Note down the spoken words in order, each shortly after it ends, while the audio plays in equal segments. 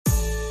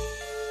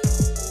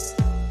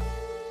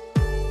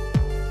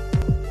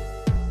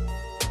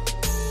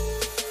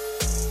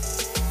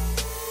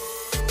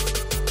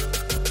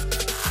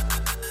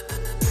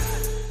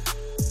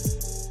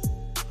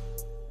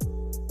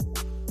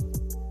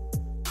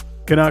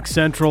Canucks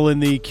Central in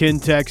the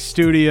Kintech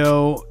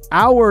studio.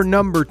 Hour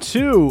number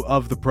 2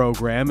 of the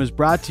program is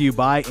brought to you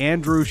by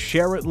Andrew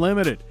Sherritt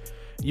Limited,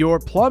 your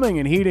plumbing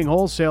and heating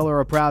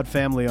wholesaler, a proud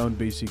family-owned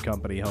BC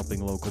company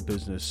helping local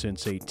business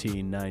since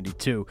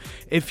 1892.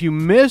 If you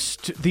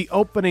missed the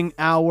opening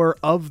hour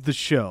of the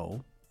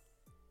show,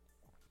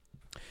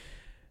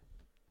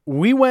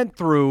 we went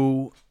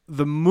through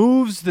the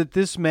moves that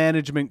this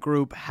management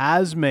group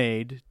has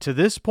made to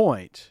this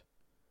point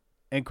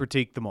and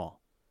critiqued them all.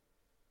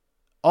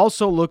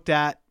 Also looked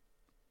at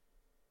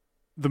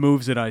the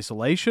moves in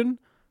isolation,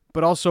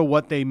 but also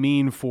what they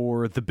mean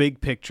for the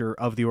big picture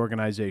of the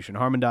organization.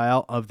 Harman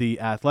Dayal of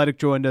The Athletic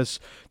joined us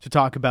to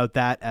talk about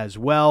that as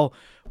well,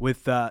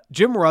 with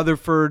Jim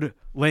Rutherford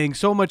laying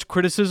so much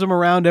criticism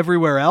around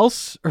everywhere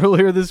else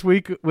earlier this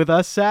week with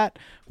us, Sat.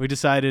 We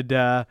decided,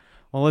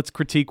 let's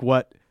critique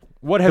what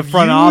have the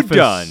front office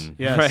done?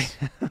 Yes, right.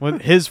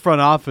 what his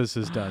front office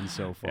has done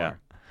so far. Yeah.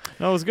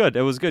 No, it was good.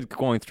 It was good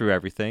going through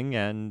everything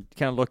and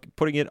kind of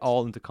putting it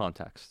all into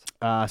context.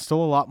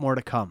 Still a lot more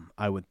to come,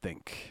 I would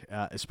think,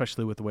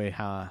 especially with the way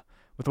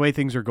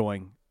things are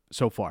going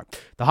so far.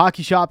 The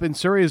Hockey Shop in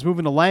Surrey is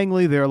moving to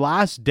Langley. Their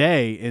last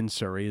day in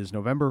Surrey is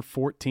November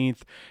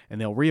 14th,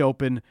 and they'll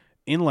reopen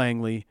in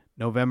Langley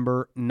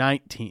November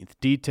 19th.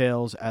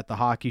 Details at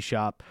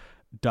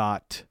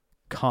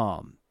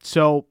thehockeyshop.com.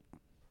 So,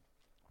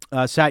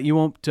 Sat, you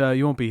won't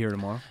be here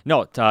tomorrow.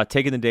 No,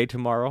 taking the day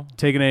tomorrow.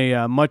 Taking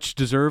a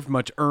much-deserved,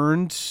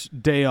 much-earned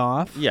day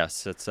off.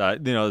 Yes, it's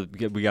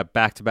we got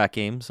back-to-back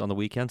games on the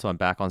weekend, so I'm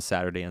back on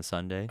Saturday and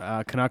Sunday.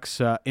 Canucks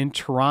in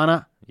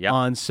Toronto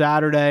on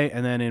Saturday,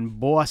 and then in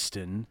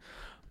Boston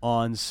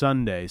on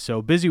Sunday.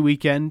 So busy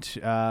weekend.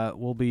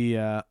 We'll be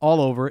all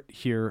over it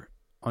here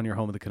on your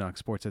home of the Canucks,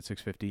 Sports at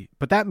 650.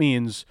 But that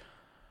means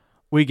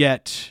we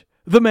get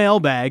the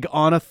mailbag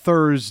on a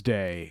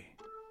Thursday.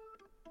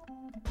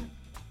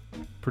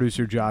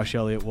 Producer Josh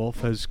Elliott Wolf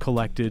has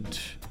collected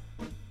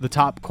the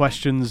top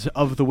questions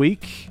of the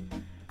week,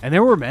 and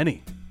there were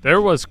many.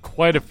 There was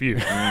quite a few.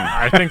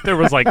 I think there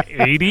was like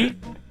 80.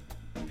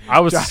 I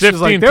was Josh sifting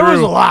was like, through. there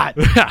was a lot.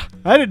 Yeah.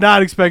 I did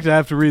not expect to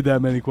have to read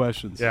that many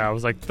questions. Yeah, I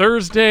was like,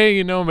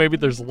 Thursday, maybe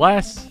there's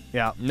less.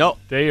 Yeah. No.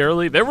 Day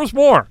early. There was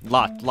more.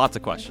 Lots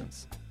of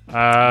questions.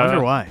 I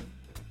wonder why.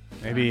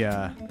 Maybe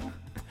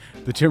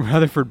the Jim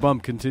Rutherford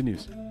bump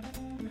continues.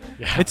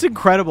 Yeah. It's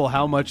incredible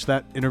how much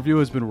that interview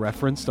has been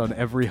referenced on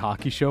every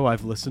hockey show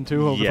I've listened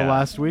to over the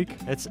last week.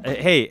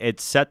 It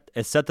set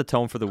the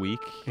tone for the week.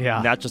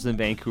 Yeah. Not just in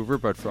Vancouver,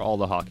 but for all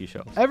the hockey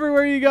shows.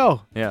 Everywhere you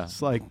go. Yeah.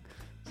 It's like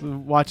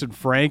watching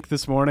Frank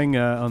this morning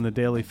on the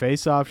Daily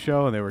Face-Off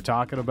show, and they were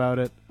talking about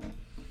it.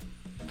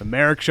 The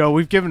Merrick show.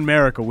 We've given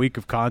Merrick a week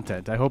of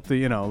content. I hope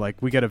that,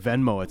 we get a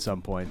Venmo at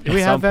some point. Do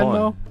we have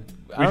Venmo?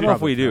 I don't know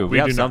if we do. We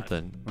have do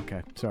something.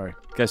 Okay, sorry.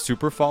 Guys,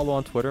 super follow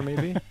on Twitter,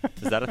 maybe?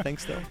 Is that a thing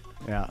still?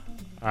 Yeah.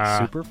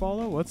 Super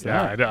follow? What's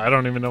that? that? I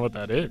don't even know what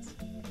that is.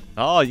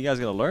 Oh, you guys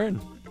got to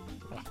learn.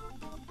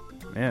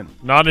 Man.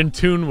 Not in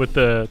tune with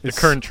the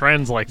current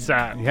trends like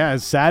Sat. Yeah,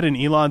 is Sat in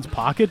Elon's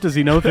pocket? Does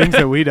he know things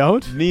that we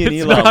don't? Me and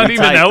It's Elon. not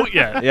even out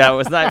yet. Yeah, it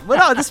was not. But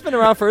no, this has been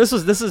around for.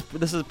 This is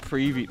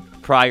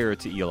prior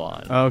to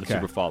Elon. Okay. The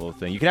super follow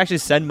thing. You can actually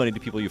send money to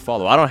people you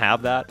follow. I don't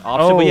have that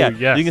option, but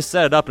yes. you can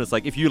set it up, and it's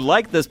like if you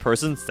like this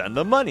person, send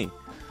them money.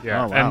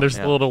 Yeah, Oh, wow. and there's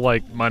the little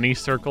money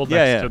circle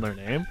next to their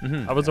name.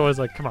 Mm-hmm. I was always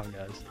like, come on,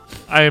 guys.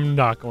 I am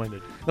not going to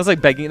do that. That's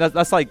like begging.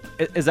 That's like,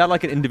 is that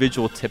like an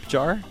individual tip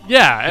jar?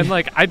 Yeah, and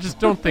I just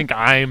don't think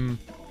I would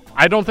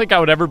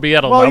ever be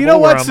at a Well, level you know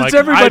where what? I'm Since like,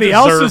 everybody I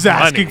else deserve is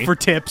asking money. for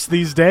tips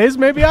these days,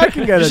 maybe I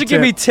can get You a should tip.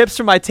 give me tips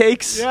for my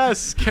takes.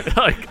 Yes.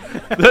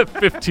 The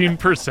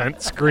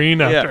 15% screen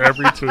after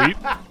every tweet.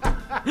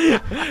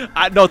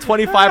 No,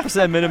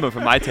 25% minimum for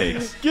my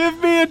takes. Give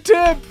me a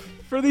tip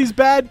for these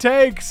bad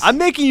takes. I'm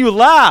making you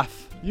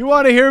laugh. You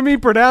want to hear me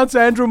pronounce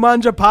Andrew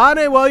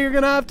Mangiapane? Well, you're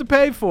going to have to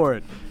pay for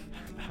it.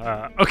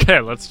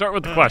 Okay, let's start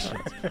with the questions.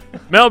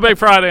 Mailbag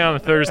Friday on a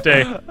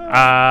Thursday.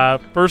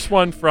 First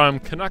one from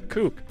Canuck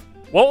Kook.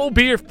 What will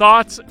be your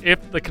thoughts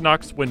if the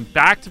Canucks win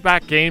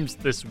back-to-back games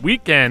this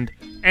weekend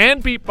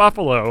and beat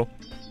Buffalo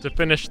to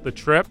finish the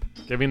trip,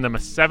 giving them a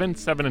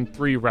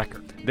 7-7-3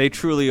 record? They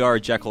truly are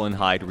Jekyll and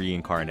Hyde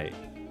reincarnate.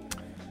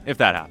 If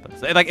that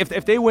happens.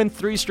 If they win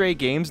 3 straight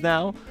games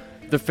now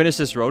to finish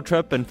this road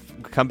trip and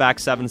come back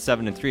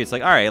 7-7-3, it's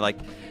like, all right,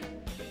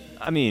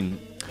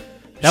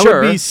 That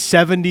sure. would be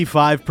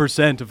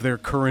 75% of their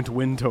current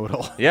win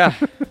total. Yeah.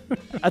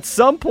 At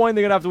some point,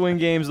 they're gonna have to win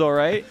games, though,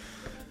 right?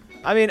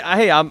 I mean,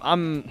 hey,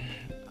 I'm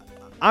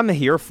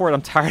here for it.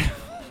 I'm tired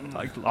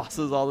of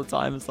losses all the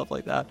time and stuff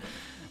like that.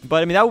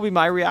 But I mean, that would be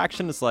my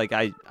reaction. It's like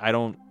I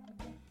don't.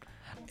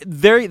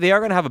 They are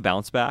gonna have a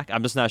bounce back.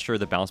 I'm just not sure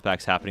the bounce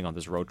back's happening on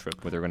this road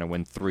trip where they're gonna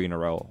win 3 in a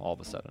row all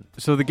of a sudden.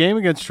 So the game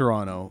against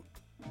Toronto,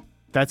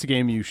 that's a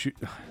game you should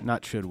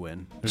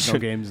win. There's no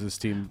games this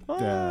team.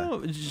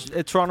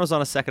 Toronto's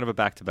on a second of a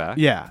back-to-back.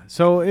 Yeah,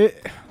 so it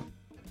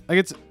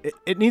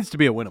needs to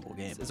be a winnable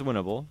game. It's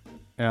winnable.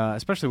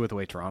 Especially with the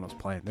way Toronto's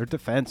playing. Their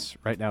defense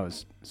right now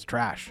is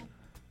trash.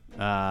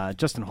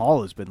 Justin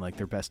Hall has been like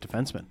their best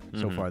defenseman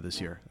so far this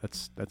year.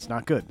 That's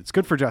not good. It's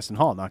good for Justin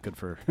Hall, not good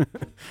for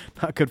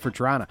not good for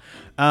Toronto.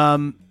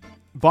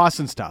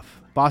 Boston's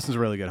tough. Boston's a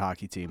really good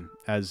hockey team,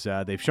 as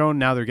they've shown.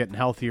 Now they're getting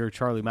healthier.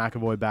 Charlie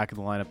McAvoy back in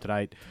the lineup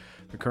tonight.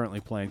 They're currently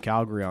playing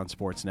Calgary on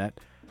Sportsnet.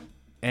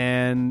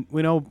 And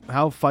we know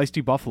how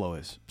feisty Buffalo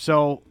is.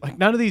 So, like,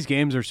 none of these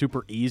games are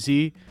super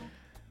easy.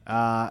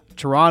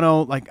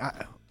 Toronto,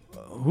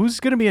 who's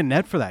going to be in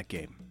net for that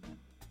game?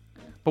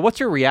 But what's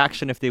your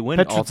reaction if they win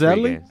all 3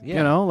 Petruzzelli? games? Yeah.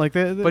 You know, like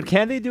But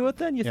can they do it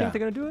then? You think they're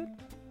going to do it?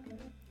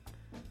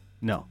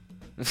 No.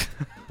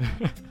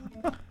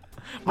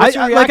 What's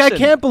your I reaction?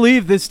 can't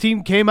believe this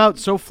team came out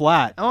so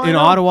flat I in know.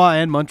 Ottawa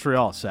and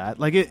Montreal, Sat.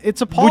 Like,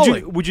 it's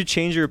appalling. Would you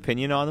change your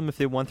opinion on them if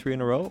they won 3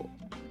 in a row?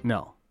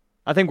 No.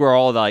 I think we're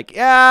all like,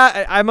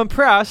 yeah, I'm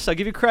impressed. I'll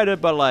give you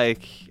credit, but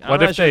like, I'm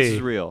What not if sure this they-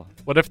 is real.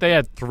 What if they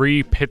had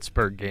 3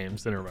 Pittsburgh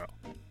games in a row?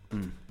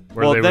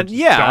 Where Well, they then were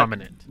yeah,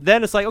 dominant.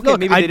 then it's like, okay, Look,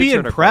 maybe I'd they be did turn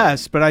a corner.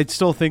 impressed, but I'd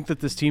still think that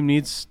this team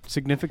needs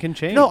significant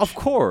change. No, of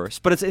course,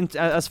 but it's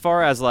as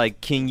far as like,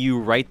 can you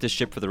right the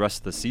ship for the rest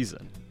of the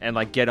season and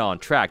like get on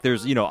track?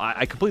 There's,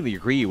 I completely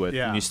agree with.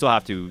 Yeah. You still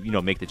have to,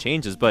 make the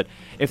changes, but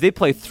if they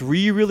play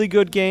 3 really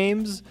good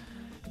games,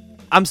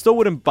 I'm still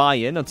wouldn't buy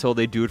in until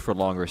they do it for a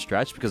longer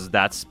stretch, because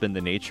that's been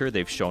the nature.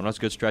 They've shown us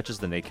good stretches,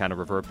 then they kind of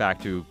revert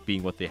back to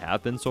being what they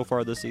have been so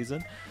far this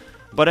season.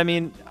 But I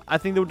mean, I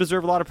think they would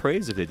deserve a lot of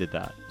praise if they did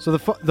that. So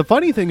the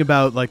funny thing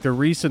about like the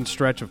recent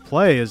stretch of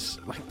play is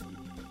like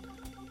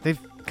they've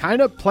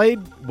kind of played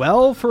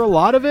well for a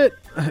lot of it.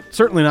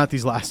 Certainly not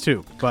these last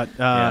 2, but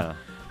Yeah.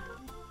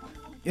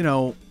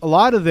 a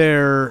lot of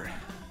their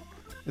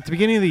at the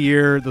beginning of the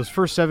year, those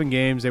first 7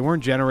 games, they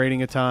weren't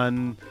generating a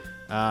ton.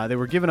 They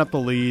were giving up the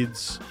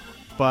leads,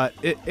 but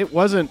it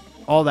wasn't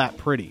all that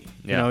pretty.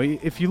 Yeah.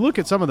 If you look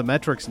at some of the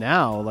metrics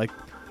now, like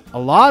a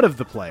lot of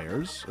the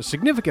players, a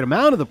significant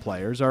amount of the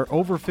players are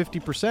over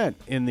 50%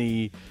 in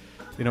the,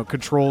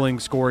 controlling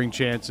scoring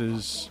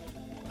chances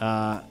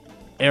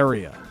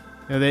area.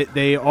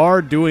 They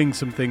are doing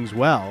some things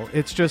well.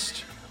 It's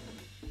just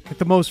like,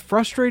 the most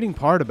frustrating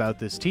part about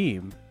this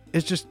team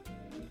is just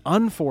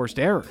unforced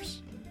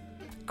errors,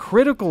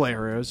 critical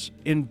errors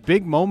in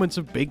big moments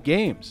of big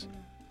games.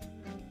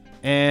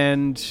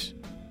 And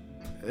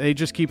they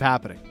just keep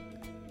happening.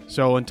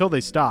 So until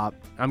they stop,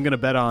 I'm going to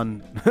bet on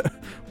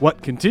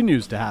what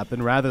continues to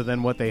happen rather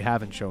than what they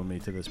haven't shown me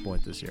to this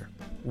point this year.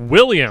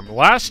 William,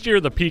 last year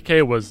the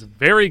PK was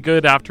very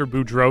good after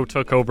Boudreau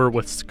took over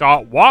with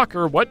Scott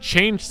Walker. What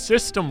changed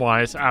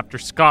system-wise after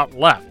Scott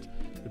left?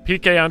 The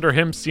PK under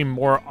him seemed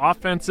more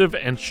offensive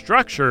and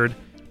structured.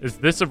 Is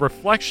this a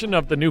reflection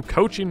of the new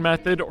coaching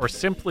method or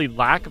simply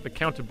lack of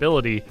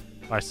accountability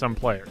by some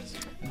players?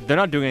 They're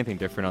not doing anything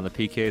different on the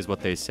PK is what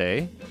they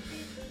say.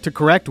 To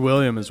correct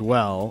William as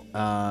well,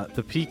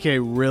 the PK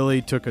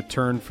really took a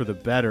turn for the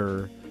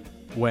better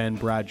when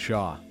Brad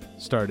Shaw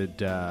started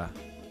to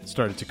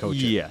coach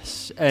it.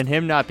 Yes, and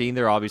him not being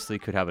there obviously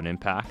could have an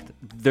impact.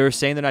 They're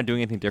saying they're not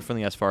doing anything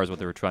differently as far as what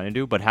they were trying to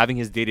do, but having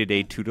his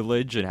day-to-day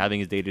tutelage and having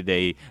his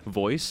day-to-day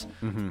voice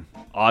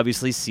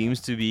obviously seems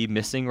to be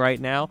missing right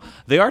now.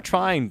 They are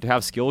trying to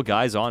have skilled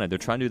guys on it. They're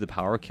trying to do the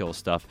power kill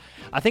stuff.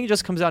 I think it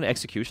just comes down to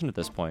execution at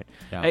this point.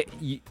 Yeah.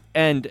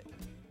 And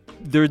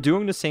they're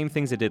doing the same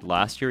things they did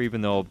last year,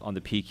 even though on the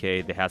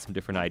PK they had some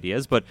different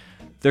ideas, but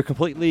they're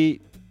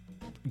completely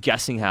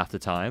guessing half the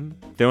time.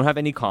 They don't have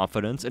any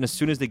confidence, and as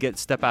soon as they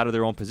step out of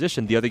their own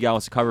position, the other guy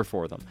wants to cover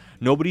for them.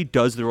 Nobody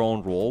does their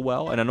own role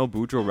well, and I know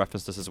Boudreau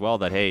referenced this as well,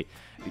 that, hey,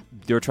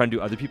 they're trying to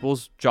do other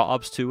people's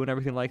jobs too and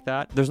everything like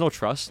that. There's no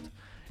trust,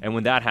 and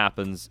when that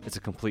happens, it's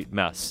a complete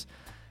mess.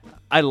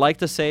 I like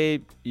to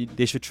say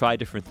they should try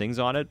different things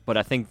on it, but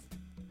I think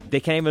they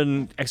can't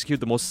even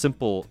execute the most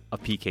simple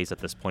of PKs at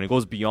this point. It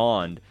goes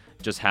beyond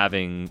just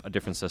having a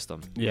different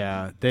system.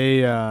 Yeah,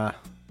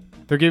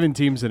 they're giving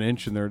teams an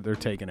inch and they're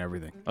taking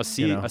everything. A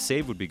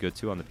save would be good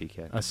too on the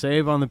PK. A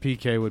save on the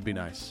PK would be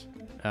nice.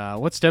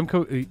 What's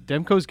Demko?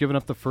 Demko's given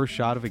up the first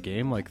shot of a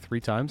game like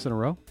 3 times in a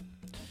row.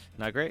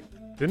 Not great.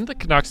 Didn't the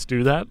Canucks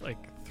do that like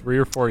 3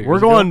 or 4 years We're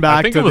ago? going I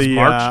back think to it was the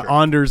Markstrom.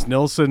 Anders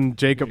Nilsson,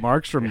 Jacob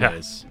Markstrom Yeah.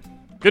 days.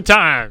 Good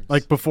times.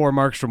 Like before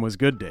Markstrom was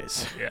good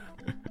days. Yeah.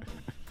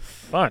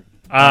 Fun.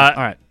 All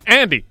right.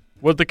 Andy,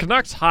 would the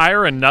Canucks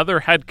hire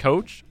another head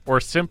coach or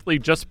simply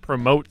just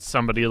promote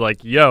somebody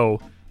like Yo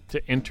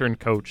to intern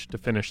coach to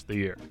finish the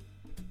year?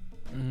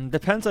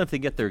 Depends on if they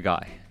get their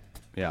guy.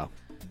 Yeah.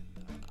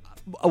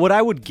 What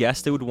I would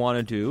guess they would want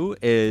to do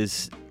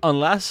is,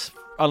 unless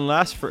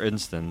for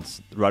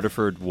instance,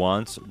 Rutherford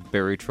wants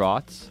Barry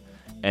Trotz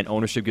and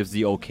ownership gives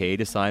the okay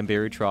to sign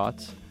Barry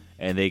Trotz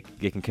and they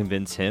can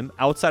convince him,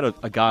 outside of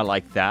a guy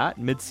like that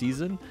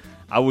mid-season,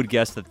 I would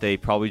guess that they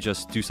probably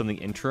just do something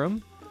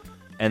interim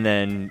and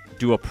then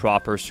do a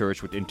proper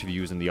search with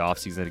interviews in the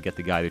offseason to get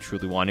the guy they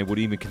truly want. They would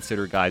even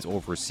consider guys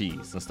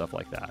overseas and stuff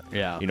like that.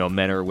 Yeah.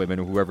 Men or women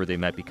or whoever they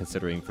might be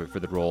considering for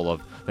the role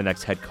of the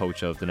next head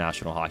coach of the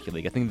National Hockey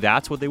League. I think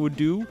that's what they would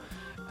do.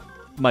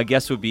 My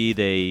guess would be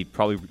they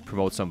probably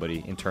promote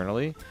somebody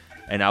internally,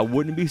 and I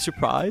wouldn't be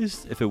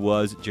surprised if it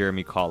was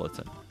Jeremy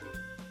Colleton.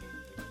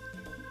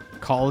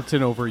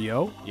 Colleton over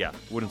Yo? Yeah,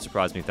 wouldn't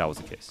surprise me if that was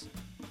the case.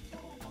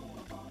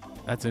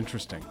 That's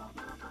interesting.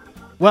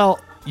 Well,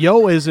 Yo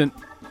wasn't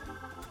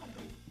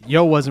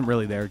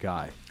really their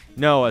guy.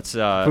 No, it's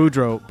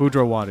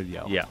Boudreau wanted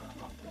Yo. Yeah.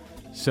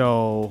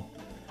 So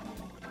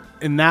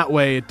in that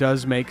way, it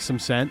does make some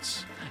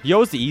sense.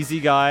 Yo's the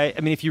easy guy.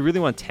 I mean, if you really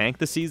want to tank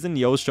the season,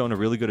 Yo's shown a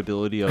really good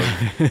ability of,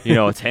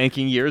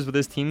 tanking years with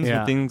his teams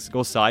when things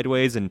go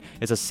sideways, and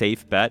it's a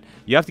safe bet.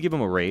 You have to give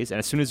him a raise, and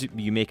as soon as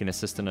you make an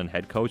assistant and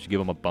head coach, you give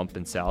him a bump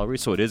in salary,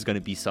 so it is going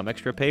to be some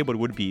extra pay, but it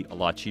would be a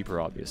lot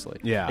cheaper, obviously.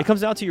 Yeah. It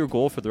comes down to your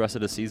goal for the rest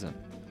of the season.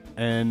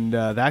 And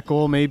that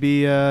goal may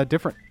be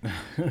different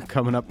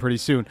coming up pretty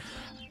soon.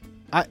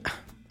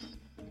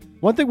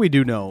 One thing we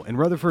do know, and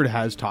Rutherford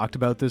has talked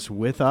about this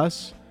with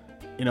us,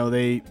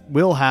 they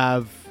will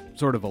have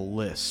sort of a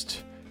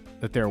list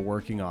that they're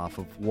working off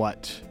of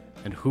what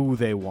and who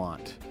they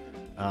want.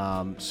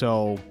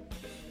 So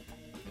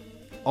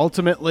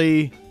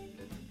ultimately,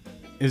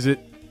 is it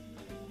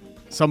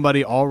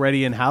somebody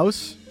already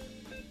in-house?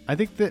 I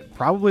think that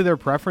probably their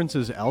preference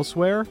is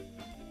elsewhere,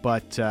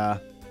 but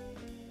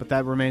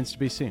that remains to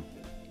be seen.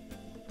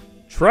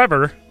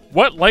 Trevor,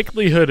 what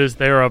likelihood is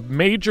there of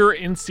major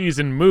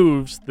in-season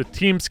moves? The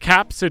team's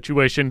cap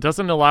situation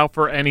doesn't allow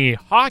for any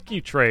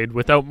hockey trade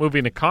without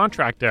moving a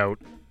contract out.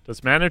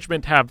 Does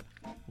management have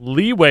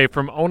leeway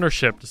from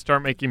ownership to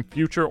start making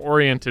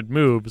future-oriented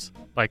moves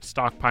like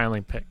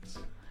stockpiling picks?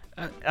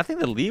 I think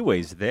the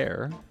leeway's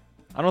there.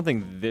 I don't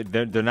think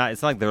they're not.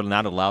 It's not like they're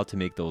not allowed to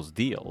make those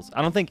deals.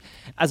 I don't think,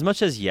 as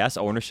much as yes,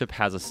 ownership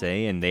has a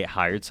say and they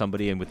hired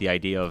somebody and with the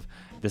idea of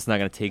this is not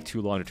going to take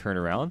too long to turn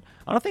around.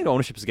 I don't think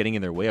ownership is getting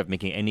in their way of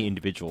making any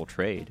individual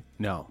trade.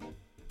 No,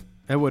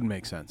 that wouldn't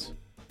make sense.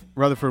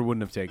 Rutherford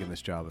wouldn't have taken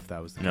this job if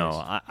that was the case.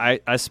 No,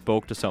 I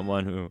spoke to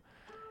someone who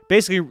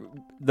basically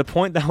the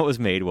point that was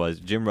made was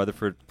Jim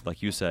Rutherford,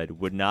 like you said,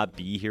 would not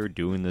be here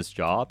doing this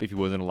job if he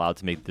wasn't allowed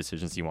to make the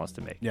decisions he wants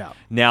to make. Yeah.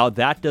 Now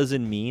that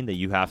doesn't mean that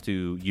you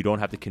don't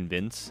have to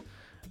convince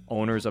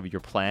owners of your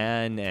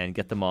plan and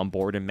get them on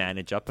board and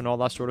manage up and all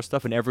that sort of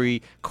stuff. And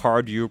every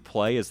card you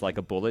play is like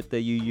a bullet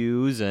that you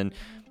use, and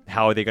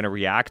how are they going to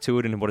react to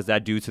it, and what does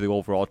that do to the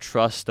overall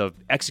trust of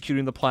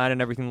executing the plan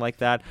and everything like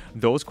that.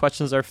 Those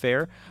questions are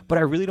fair, but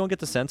I really don't get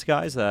the sense,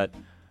 guys, that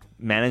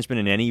management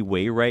in any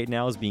way right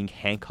now is being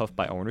handcuffed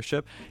by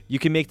ownership. You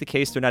can make the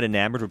case they're not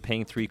enamored with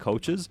paying 3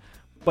 coaches,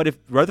 but if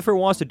Rutherford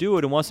wants to do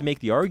it and wants to make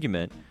the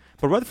argument,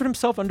 but Rutherford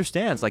himself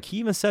understands, like he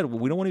even said, well,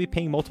 we don't want to be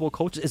paying multiple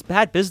coaches. It's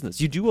bad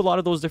business. You do a lot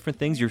of those different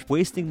things. You're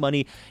wasting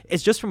money.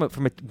 It's just from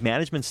a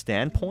management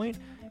standpoint,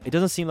 it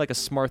doesn't seem like a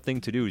smart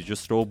thing to do. You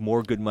just throw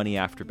more good money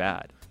after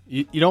bad.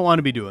 You don't want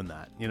to be doing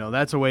that.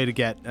 That's a way to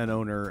get an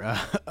owner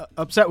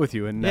upset with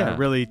you and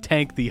really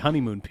tank the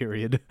honeymoon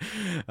period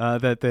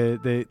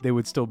that they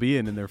would still be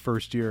in their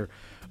first year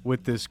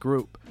with this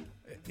group.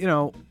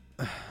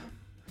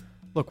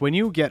 Look, when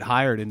you get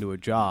hired into a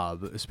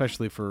job,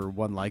 especially for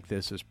one like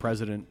this as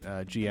president,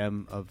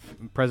 GM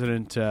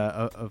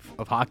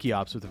of hockey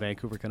ops with the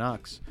Vancouver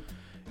Canucks,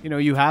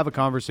 you have a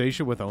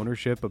conversation with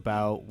ownership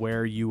about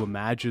where you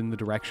imagine the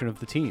direction of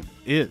the team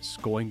is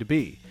going to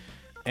be.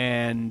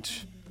 And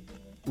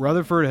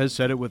Rutherford has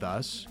said it with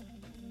us,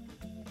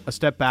 a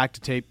step back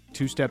to take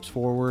 2 steps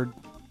forward.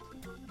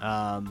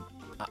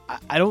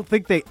 I don't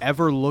think they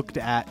ever looked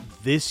at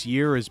this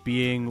year as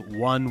being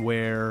one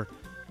where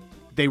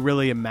they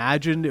really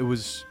imagined it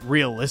was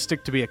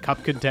realistic to be a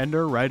cup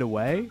contender right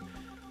away.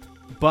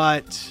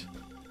 But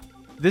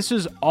this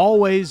has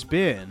always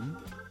been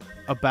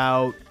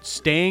about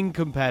staying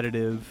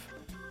competitive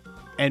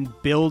and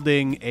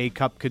building a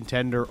cup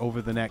contender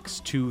over the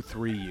next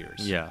 2-3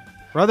 years. Yeah.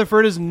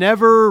 Rutherford has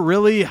never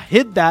really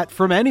hid that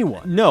from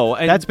anyone. No.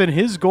 And that's been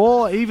his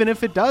goal, even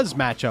if it does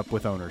match up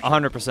with ownership.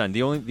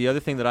 100%. The other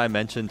thing that I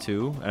mentioned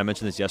too, and I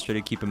mentioned this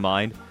yesterday, keep in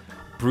mind,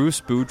 Bruce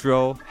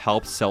Boudreau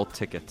helped sell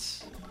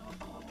tickets.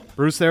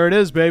 Bruce, there it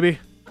is, baby.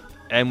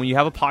 And when you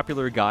have a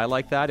popular guy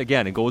like that,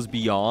 again, it goes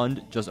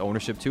beyond just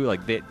ownership too.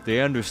 Like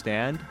they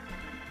understand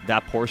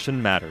that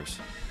portion matters.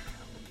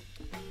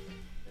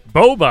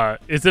 Boba,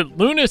 is it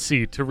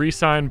lunacy to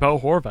re-sign Bo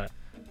Horvat?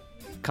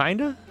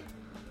 Kinda.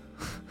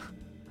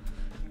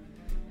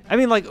 I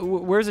mean, like,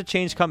 where's the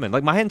change coming?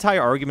 Like, my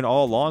entire argument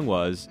all along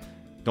was,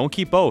 don't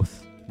keep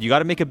both. You got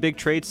to make a big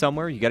trade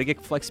somewhere. You got to get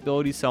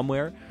flexibility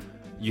somewhere.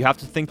 You have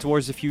to think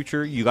towards the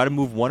future. You got to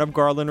move one of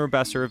Garland or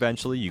Besser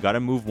eventually. You got to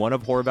move one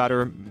of Horvat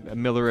or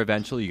Miller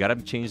eventually. You got to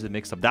change the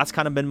mix-up. That's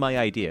kind of been my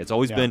idea. It's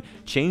always been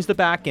change the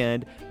back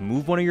end,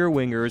 move one of your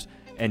wingers,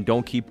 and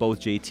don't keep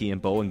both JT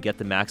and Bo and get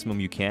the maximum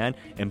you can.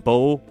 And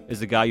Bo is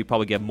the guy you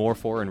probably get more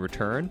for in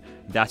return.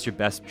 That's your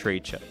best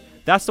trade chip.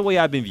 That's the way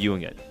I've been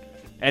viewing it.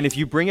 And if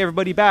you bring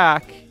everybody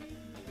back,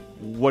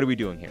 what are we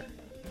doing here?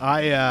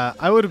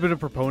 I would have been a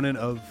proponent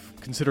of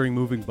considering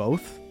moving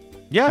both.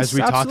 Yes, as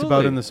we talked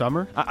about in the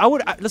summer. I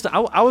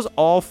was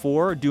all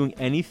for doing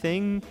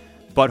anything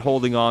but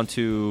holding on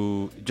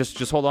to just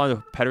hold on to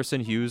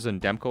Pettersson, Hughes, and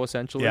Demko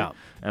essentially,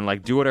 and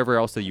like do whatever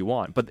else that you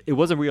want. But it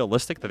wasn't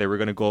realistic that they were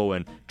going to go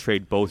and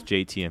trade both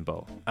JT and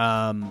Bo.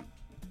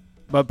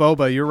 But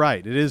Boba, you're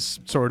right. It is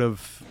sort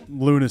of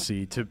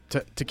lunacy to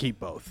keep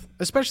both,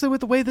 especially with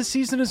the way the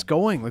season is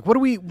going. Like, what are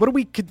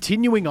we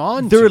continuing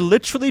on? They're to?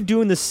 literally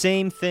doing the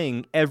same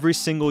thing every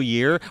single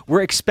year.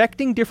 We're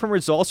expecting different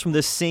results from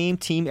the same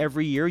team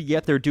every year,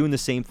 yet they're doing the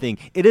same thing.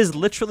 It is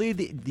literally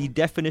the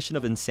definition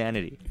of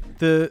insanity.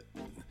 The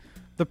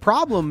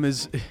problem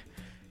is,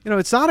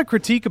 it's not a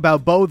critique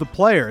about Bo the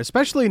player,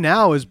 especially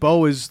now as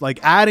Bo is like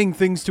adding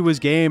things to his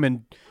game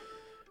and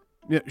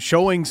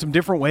showing some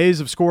different ways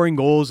of scoring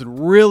goals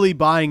and really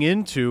buying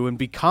into and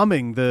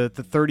becoming the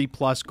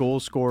 30-plus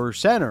goal scorer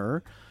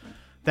center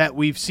that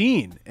we've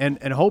seen and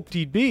hoped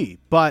he'd be.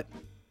 But,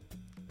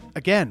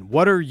 again,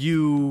 what are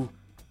you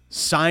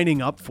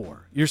signing up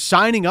for? You're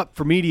signing up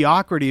for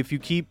mediocrity if you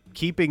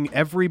keeping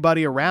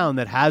everybody around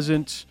that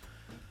hasn't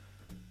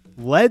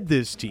led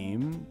this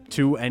team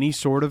to any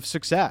sort of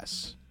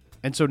success.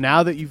 And so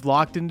now that you've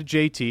locked into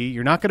JT,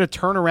 you're not going to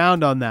turn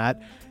around on that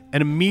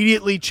and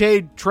immediately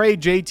trade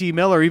JT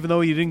Miller, even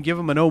though you didn't give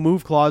him a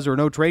no-move clause or a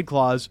no-trade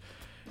clause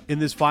in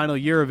this final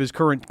year of his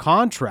current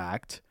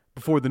contract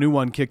before the new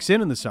one kicks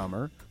in the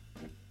summer.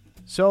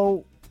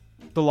 So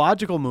the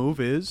logical move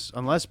is,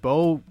 unless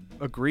Bo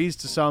agrees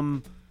to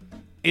some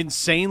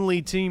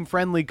insanely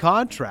team-friendly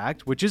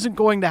contract, which isn't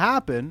going to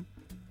happen,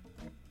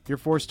 you're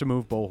forced to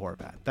move Bo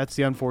Horvat. That's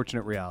the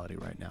unfortunate reality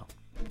right now.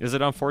 Is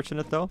it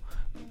unfortunate, though?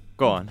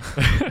 Go on.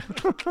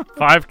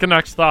 5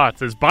 Canucks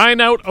thoughts. Is buying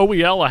out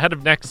OEL ahead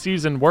of next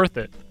season worth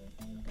it?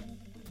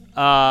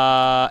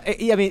 I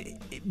mean,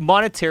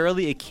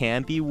 monetarily, it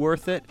can be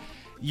worth it.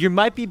 You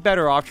might be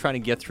better off trying to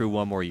get through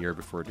one more year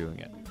before doing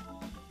it.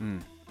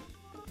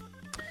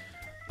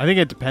 I think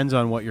it depends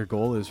on what your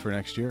goal is for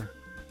next year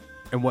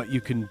and what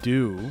you can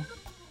do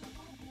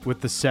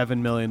with the $7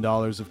 million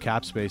of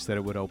cap space that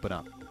it would open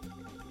up.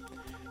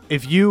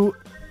 If you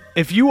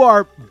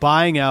are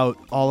buying out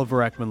Oliver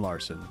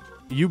Ekman-Larsson,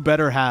 you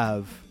better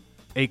have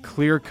a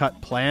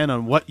clear-cut plan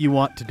on what you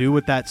want to do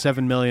with that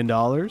 $7 million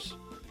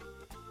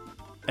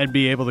and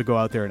be able to go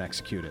out there and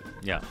execute it.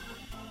 Yeah.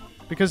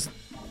 Because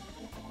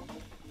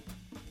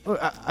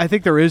I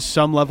think there is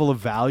some level of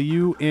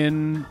value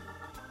in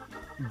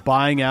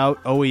buying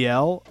out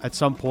OEL at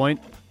some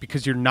point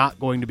because you're not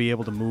going to be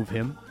able to move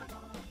him.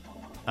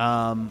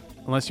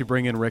 Unless you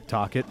bring in Rick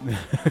Tocchet.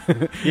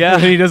 Yeah.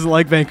 And he doesn't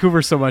like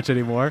Vancouver so much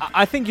anymore.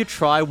 I think you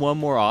try one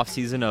more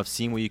offseason of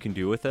seeing what you can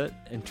do with it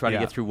and try to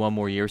get through one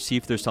more year, see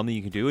if there's something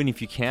you can do. And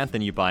if you can't,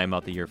 then you buy him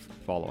out the year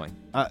following.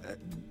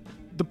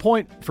 The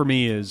point for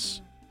me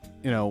is,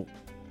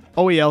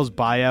 OEL's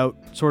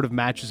buyout sort of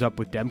matches up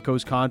with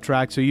Demko's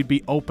contract. So you'd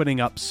be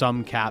opening up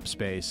some cap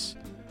space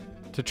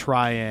to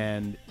try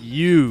and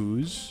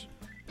use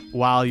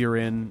while you're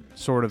in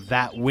sort of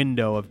that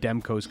window of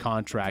Demko's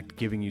contract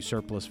giving you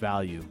surplus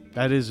value.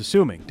 That is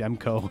assuming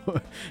Demko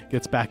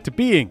gets back to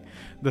being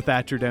the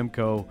Thatcher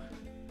Demko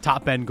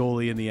top-end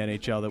goalie in the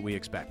NHL that we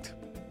expect.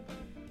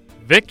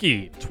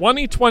 Vicky,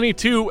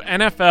 2022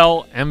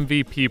 NFL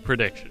MVP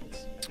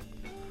predictions.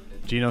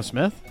 Geno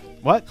Smith?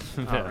 What?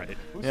 All right.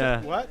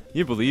 Yeah. What?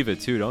 You believe it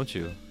too, don't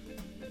you?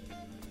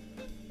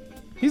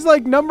 He's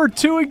like number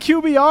 2 in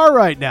QBR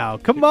right now.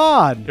 Come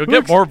on. He'll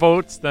get more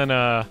votes than who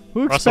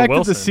Russell expected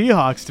Wilson. the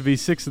Seahawks to be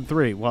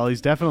 6-3? Well, he's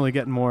definitely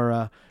getting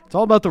more. It's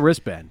all about the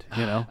wristband.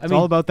 It's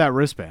all about that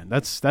wristband.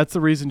 That's the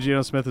reason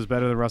Geno Smith is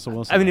better than Russell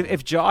Wilson. I mean,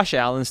 if Josh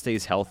Allen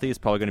stays healthy, it's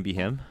probably going to be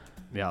him.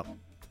 Yeah.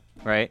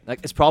 Right?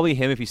 Like, it's probably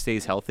him if he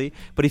stays healthy.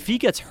 But if he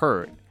gets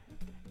hurt,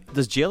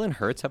 does Jalen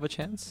Hurts have a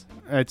chance?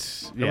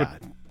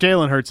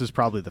 Jalen Hurts is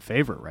probably the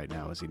favorite right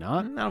now, is he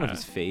not? I don't know if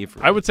he's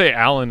favorite. I would say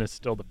Allen is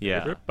still the Yeah.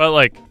 favorite. But,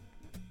 like,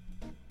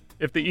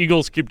 if the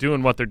Eagles keep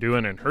doing what they're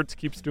doing and Hurts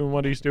keeps doing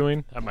what he's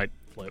doing, that might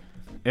flip.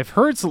 If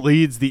Hurts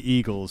leads the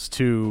Eagles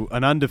to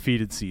an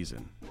undefeated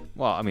season.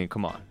 Well, I mean,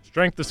 come on.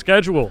 Strength of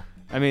schedule.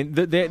 I mean,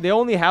 they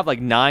only have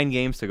like 9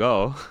 games to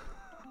go.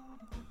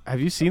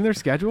 Have you seen their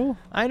schedule?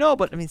 I know,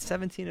 but I mean,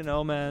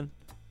 17-0, man.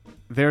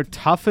 Their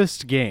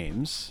toughest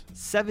games.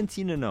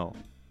 17-0.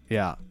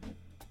 Yeah.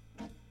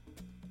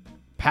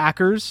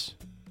 Packers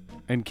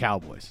and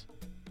Cowboys.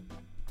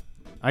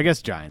 I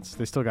guess Giants.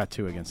 They still got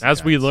 2 against the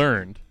As we Giants.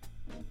 learned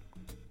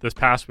this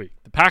past week,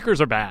 the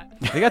Packers are bad.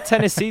 They got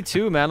Tennessee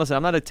too, man. Listen,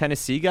 I'm not a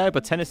Tennessee guy,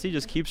 but Tennessee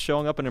just keeps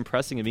showing up and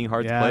impressing and being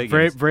hard to play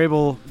against.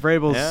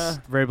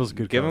 Vrabel's a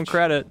good coach. Give him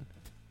credit.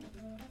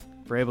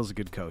 Vrabel's a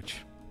good coach.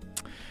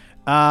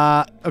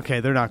 Okay,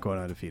 they're not going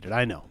undefeated.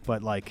 I know,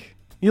 but like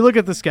you look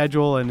at the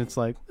schedule and it's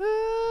like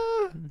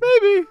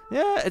maybe.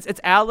 Yeah, it's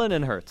Allen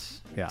and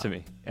Hurts to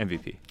me.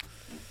 MVP.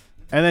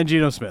 And then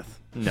Geno Smith.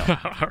 No,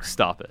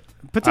 stop it.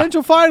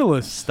 Potential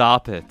finalists.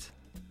 Stop it.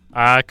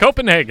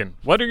 Copenhagen,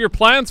 what are your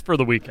plans for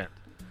the weekend?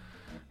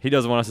 He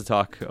doesn't want us to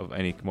talk of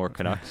any more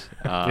Canucks.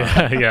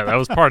 Yeah, that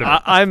was part of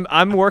it.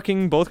 I'm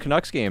working both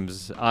Canucks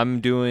games. I'm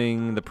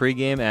doing the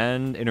pregame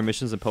and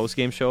intermissions and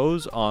postgame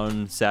shows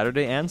on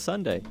Saturday and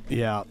Sunday.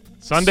 Yeah.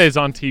 Sunday's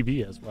on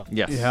TV as well.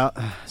 Yes. Yeah.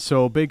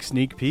 So a big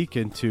sneak peek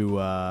into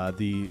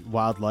the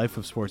wild life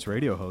of sports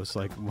radio hosts.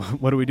 Like,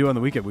 what do we do on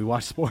the weekend? We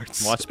watch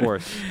sports. Watch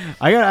sports.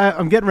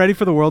 I'm getting ready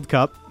for the World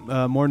Cup.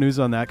 More news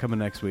on that coming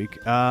next week.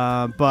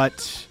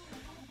 But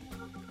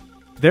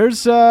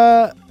there's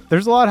a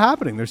lot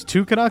happening. There's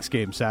 2 Canucks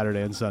games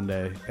Saturday and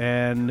Sunday,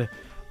 and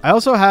I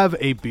also have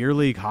a beer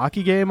league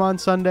hockey game on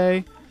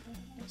Sunday.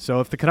 So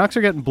if the Canucks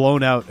are getting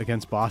blown out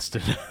against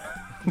Boston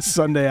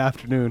Sunday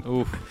afternoon,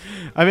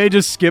 Oof. I may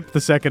just skip the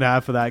second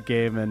half of that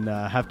game and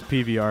have to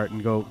PVR it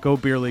and go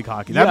beer league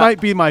hockey. That Yeah. might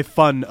be my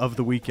fun of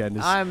the weekend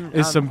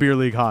is some beer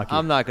league hockey.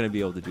 I'm not going to be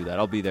able to do that.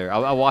 I'll be there.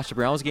 I'll watch the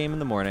Browns game in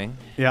the morning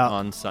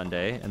on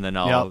Sunday, and then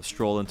I'll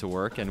stroll into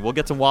work, and we'll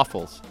get some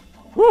waffles.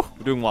 Woo!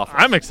 We're doing waffles.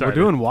 I'm excited.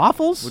 We're doing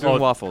waffles? We're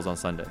doing waffles on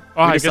Sunday.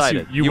 Oh, We I guess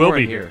decided. you will weren't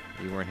be here.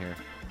 You weren't here.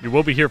 You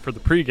will be here for the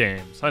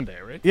pregame Sunday,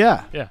 right?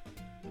 Yeah. Yeah.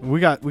 We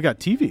got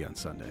TV on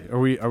Sunday. Are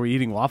we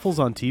eating waffles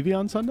on TV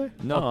on Sunday?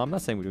 No, I'm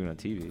not saying we're doing it on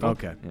TV.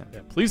 Okay. Yeah. Yeah.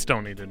 Please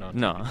don't eat it on.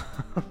 No.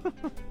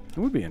 It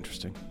would be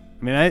interesting.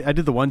 I mean, I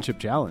did the one chip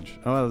challenge.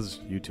 Oh, that was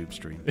YouTube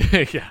stream.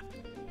 Yeah.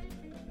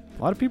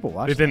 A lot of people They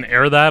watched it. didn't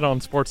air that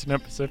on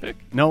Sportsnet Pacific.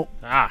 No,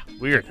 Ah,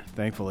 weird.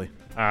 thankfully.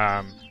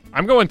 I'm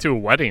going to a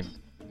wedding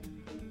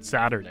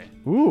Saturday.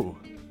 Ooh.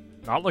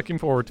 Not looking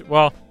forward to.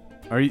 Well,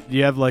 Do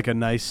you have like a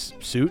nice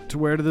suit to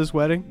wear to this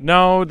wedding?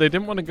 no, they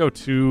didn't want to go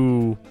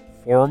too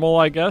formal,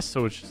 I guess.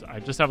 So I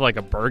just have like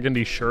a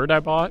burgundy shirt I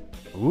bought.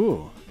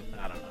 Ooh.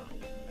 I don't know.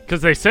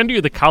 Because they send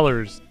you the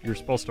colors you're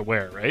supposed to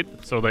wear, right?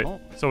 So Oh.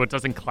 so it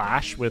doesn't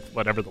clash with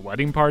whatever the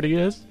wedding party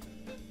is.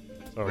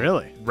 So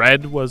Really?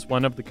 red was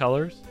one of the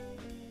colors.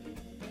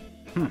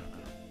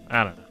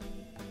 I don't know.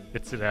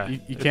 It's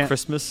You can't.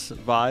 Christmas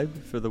vibe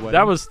for the wedding.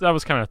 that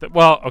was kind of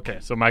well, okay.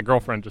 So my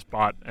girlfriend just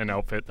bought an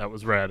outfit that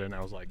was red, and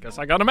I was like, guess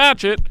I gotta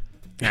match it,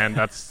 and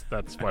that's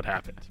what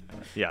happened.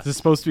 yeah. Is this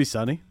supposed to be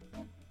sunny?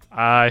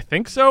 I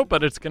think so,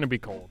 but it's gonna be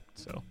cold.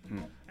 So,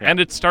 and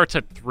it starts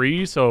at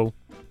 3, so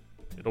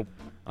it'll be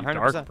 100%.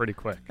 dark pretty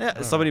quick. I Yeah,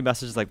 don't somebody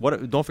messages like,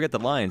 "What? Don't forget the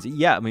Lions."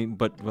 Yeah, I mean,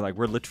 but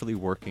we're literally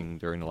working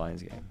during the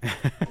Lions game,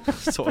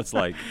 so it's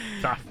like,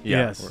 know. Tough. yeah,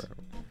 Yes.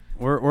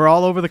 We're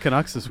all over the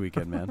Canucks this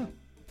weekend, man.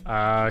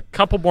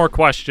 Couple more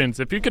questions.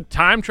 If you could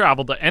time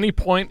travel to any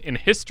point in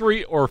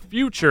history or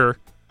future,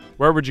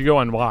 where would you go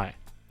and why?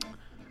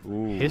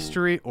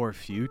 History or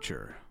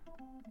future?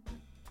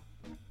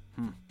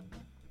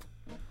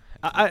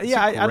 I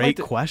Great like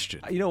to,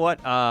 question. You know what?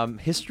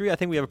 History. I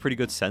think we have a pretty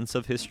good sense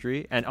of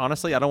history, and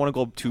honestly, I don't want to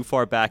go too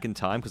far back in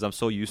time because I'm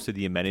so used to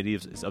the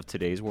amenities of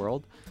today's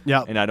world,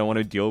 Yeah. and I don't want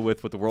to deal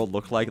with what the world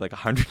looked like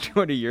 100,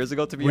 200 years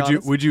ago. To be Would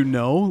honest, you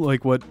know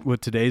like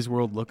what today's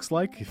world looks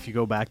like if you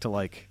go back to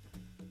like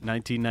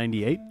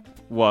 1998?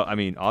 Well, I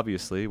mean,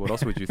 obviously, what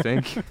else would you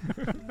think?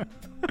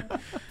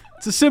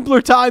 It's a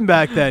simpler time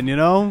back then, you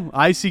know?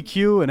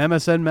 ICQ and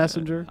MSN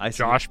Messenger. I see.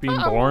 Josh being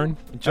born?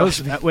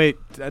 Josh. Wait,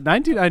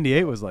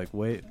 1998 was like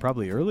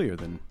probably earlier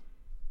than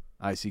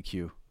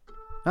ICQ.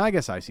 I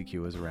guess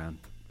ICQ was around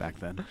back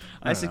then.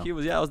 I don't know. ICQ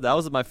was that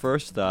was my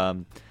first. I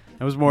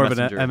was more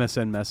Messenger. of an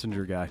MSN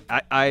Messenger guy.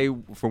 I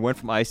went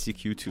from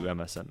ICQ to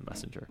MSN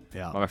Messenger.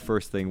 Yeah. My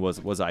first thing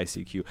was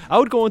ICQ. I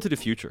would go into the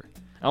future.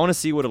 I want to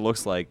see what it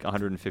looks like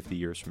 150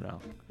 years from now.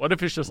 What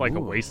if it's just like a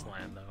Ooh.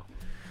 wasteland, though?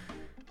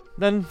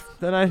 Then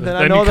I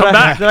Then know you come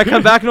back. Then I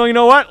come back knowing, you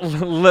know what?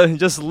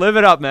 Just live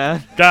it up,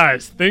 man.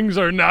 Guys, things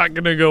are not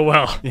going to go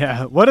well.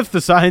 Yeah. What if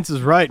the science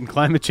is right and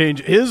climate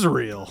change is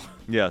real?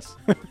 Yes.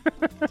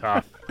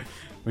 Tough.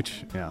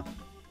 Which, yeah,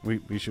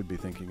 we should be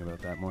thinking about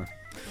that more.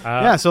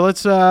 Uh, Yeah, so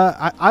let's.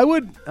 I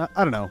would.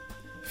 I don't know.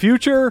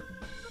 Future.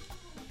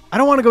 I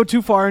don't want to go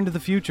too far into the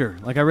future.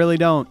 Like I really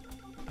don't.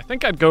 I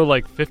think I'd go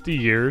like 50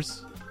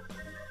 years,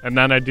 and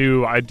then I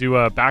do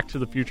a Back to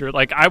the Future.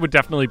 Like I would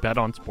definitely bet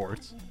on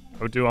sports.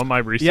 I would do all my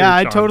research. Yeah,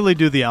 I'd on- totally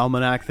do the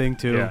almanac thing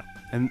too, Yeah.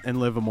 and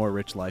live a more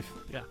rich life.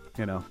 Yeah.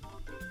 You know.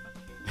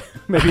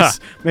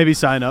 maybe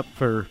sign up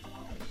for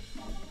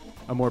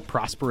a more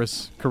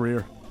prosperous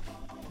career.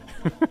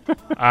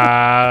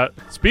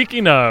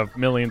 Speaking of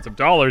millions of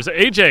dollars,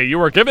 AJ,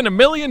 you are given $1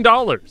 million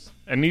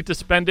and need to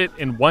spend it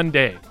in one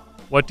day.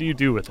 What do you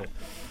do with it?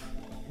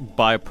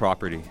 Buy a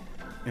property.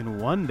 In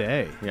one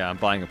day. Yeah, I'm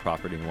buying a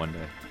property in one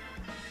day.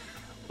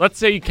 Let's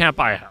say you can't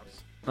buy a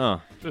house.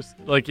 Oh, Just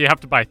like you have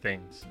to buy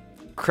things.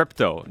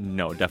 crypto?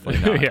 No,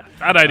 definitely not. Yeah,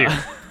 bad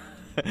idea.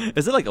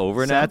 Is it like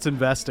over now? That's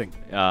investing.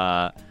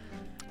 Crypto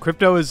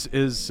Crypto is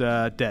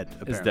dead.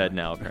 Apparently. is dead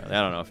now. Apparently,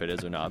 I don't know if it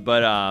is or not.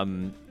 But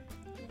 $1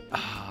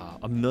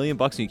 million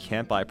and you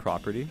can't buy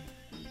property.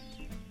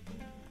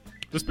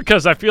 Just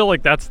because I feel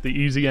like that's the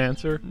easy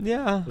answer,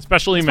 Yeah.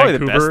 especially in It's probably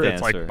the Vancouver. best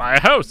It's answer. like buy a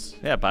house.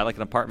 Yeah, buy like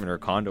an apartment or a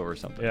condo or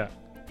something. Yeah.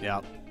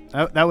 Yeah.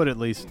 That would at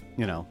least,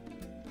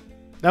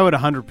 that would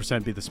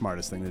 100% be the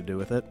smartest thing to do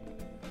with it.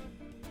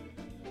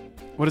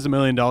 What does $1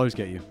 million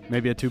get you?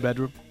 Maybe a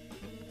 2-bedroom?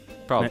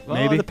 Probably. Ma-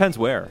 Well, maybe. it depends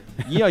where.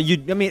 Yeah, I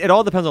mean, it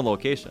all depends on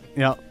location.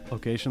 Yeah.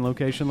 Location.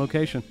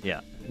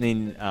 Yeah. I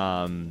mean,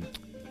 I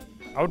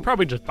would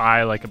probably just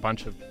buy like a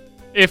bunch of,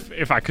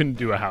 if I couldn't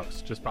do a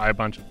house, just buy a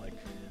bunch of like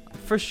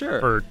for sure.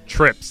 for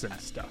trips and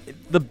stuff.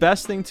 The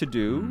best thing to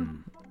do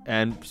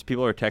and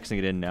people are texting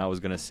it in now, I was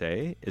going to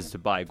say, is to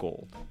buy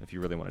gold if you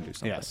really want to do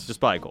something. Yes. Just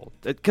buy gold.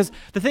 Because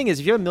the thing is,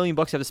 if you have $1 million you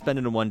have to spend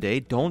it in one day,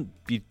 don't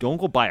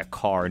go buy a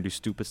car and do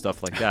stupid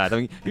stuff like that. I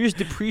mean, you're just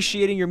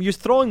depreciating you're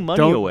just throwing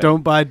money away.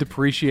 Don't buy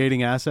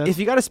depreciating assets. If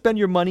you got to spend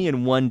your money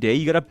in one day,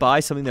 you got to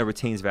buy something that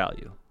retains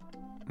value.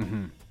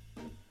 Mm-hmm.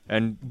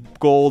 And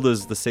gold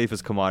is the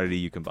safest commodity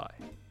you can buy,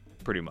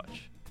 pretty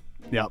much.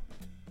 Yep.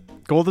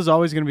 Gold is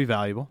always going to be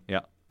valuable.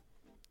 Yeah.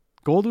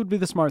 Gold would be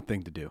the smart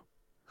thing to do.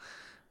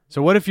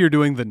 So what if you're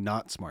doing the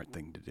not smart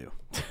thing to do?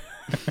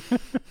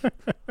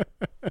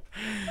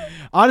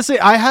 Honestly,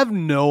 I have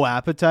no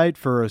appetite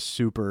for a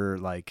super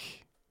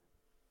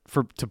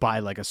to buy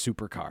like a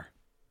supercar.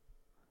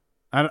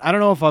 I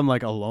don't know if I'm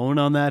like alone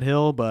on that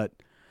hill, but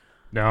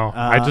No,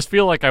 I just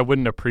feel like I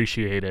wouldn't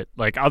appreciate it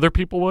like other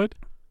people would.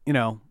 you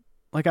know,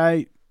 like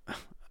I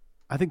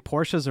think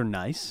Porsches are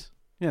nice.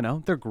 You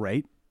know, they're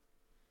great.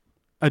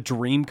 A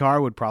dream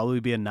car would probably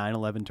be a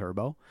 911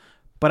 Turbo,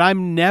 but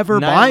I'm never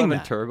buying 911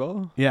 that.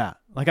 Turbo? Yeah,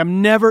 like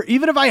I'm never.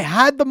 Even if I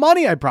had the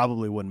money, I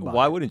probably wouldn't buy.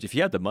 Why it. wouldn't you? If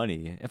you had the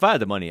money, if I had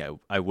the money,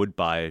 I would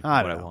buy what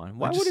I don't know. want.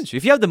 Why I just- wouldn't you?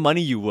 If you have the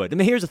money, you would. I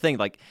mean, here's the thing.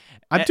 Like,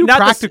 I'm too not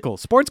to s- practical.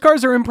 Sports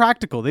cars are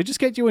impractical. They just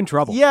get you in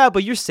trouble. Yeah,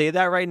 but you say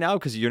that right now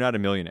because you're not a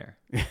millionaire.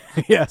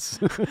 Yes.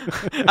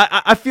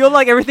 I feel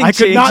like everything I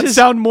could not changes.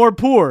 sound more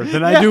poor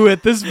than I do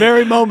at this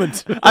very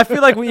moment. I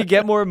feel like when you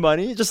get more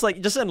money, just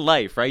in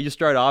life, right? You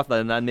start off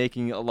not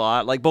making a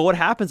lot. But what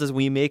happens is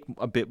when you make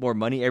a bit more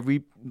money,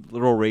 every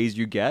little raise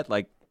you get,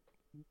 like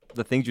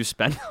the things you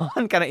spend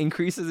on kind of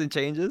increases and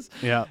changes.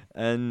 Yeah.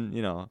 And,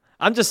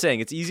 I'm just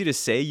saying it's easy to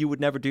say you would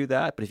never do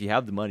that, but if you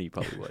have the money, you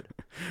probably would.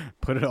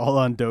 Put it all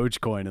on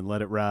Dogecoin and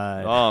let it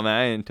ride. Oh, man,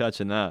 I ain't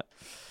touching that.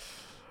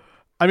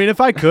 I mean,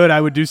 if I could,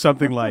 I would do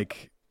something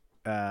like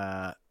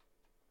if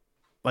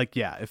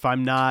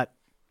I'm not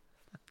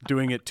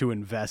doing it to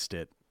invest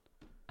it,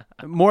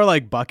 more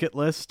like bucket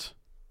list,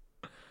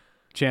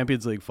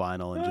 Champions League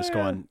final, and just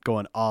going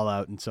all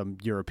out in some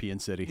European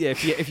city. Yeah,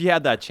 if you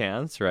had that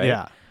chance, right?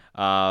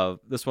 Yeah.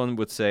 This one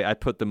would say, I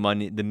put the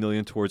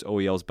million towards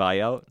OEL's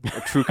buyout,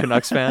 a true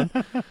Canucks fan.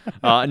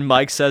 And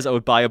Mike says I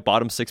would buy a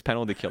bottom six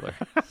penalty killer.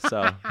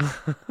 So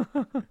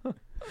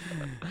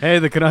Hey,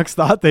 the Canucks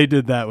thought they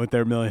did that with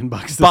their $1 million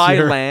this buy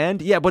year.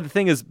 land. Yeah, but the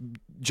thing is,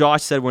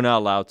 Josh said we're not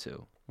allowed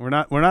to. We're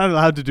not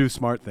allowed to do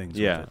smart things.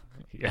 with Yeah. it.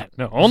 Yeah,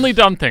 no, only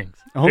dumb things.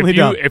 Only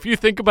dumb. If you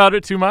think about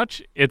it too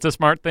much, it's a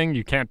smart thing.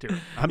 You can't do it.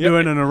 I'm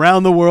doing an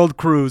around the world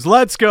cruise.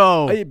 Let's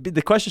go.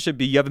 The question should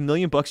be: you have $1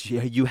 million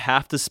you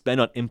have to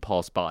spend on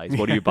impulse buys.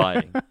 What are you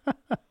buying?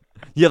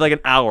 You have like an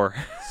hour.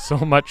 So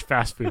much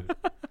fast food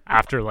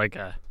after like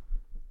a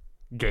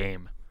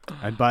game.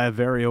 I'd buy a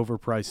very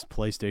overpriced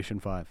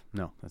PlayStation 5.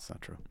 No, that's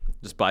not true.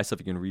 Just buy stuff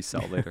you can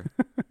resell later.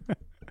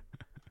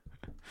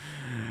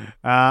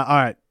 All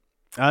right.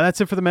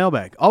 That's it for the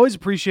mailbag. Always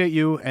appreciate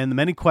you and the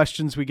many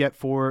questions we get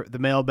for the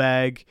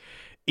mailbag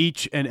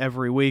each and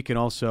every week, and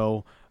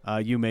also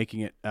you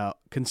making it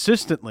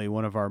consistently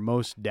one of our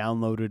most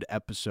downloaded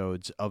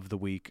episodes of the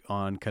week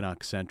on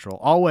Canuck Central.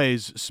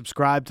 Always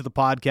subscribe to the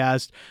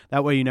podcast.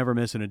 That way you never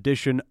miss an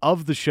edition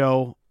of the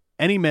show,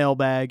 any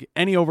mailbag,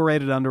 any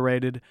overrated,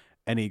 underrated,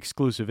 any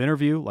exclusive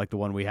interview like the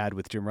one we had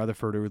with Jim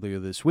Rutherford earlier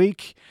this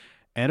week,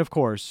 and of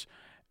course,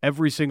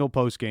 every single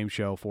post-game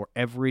show for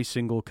every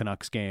single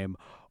Canucks game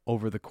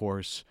over the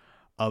course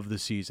of the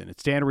season.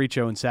 It's Dan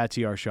Riccio and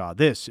Satyar Shah.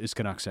 This is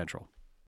Canuck Central.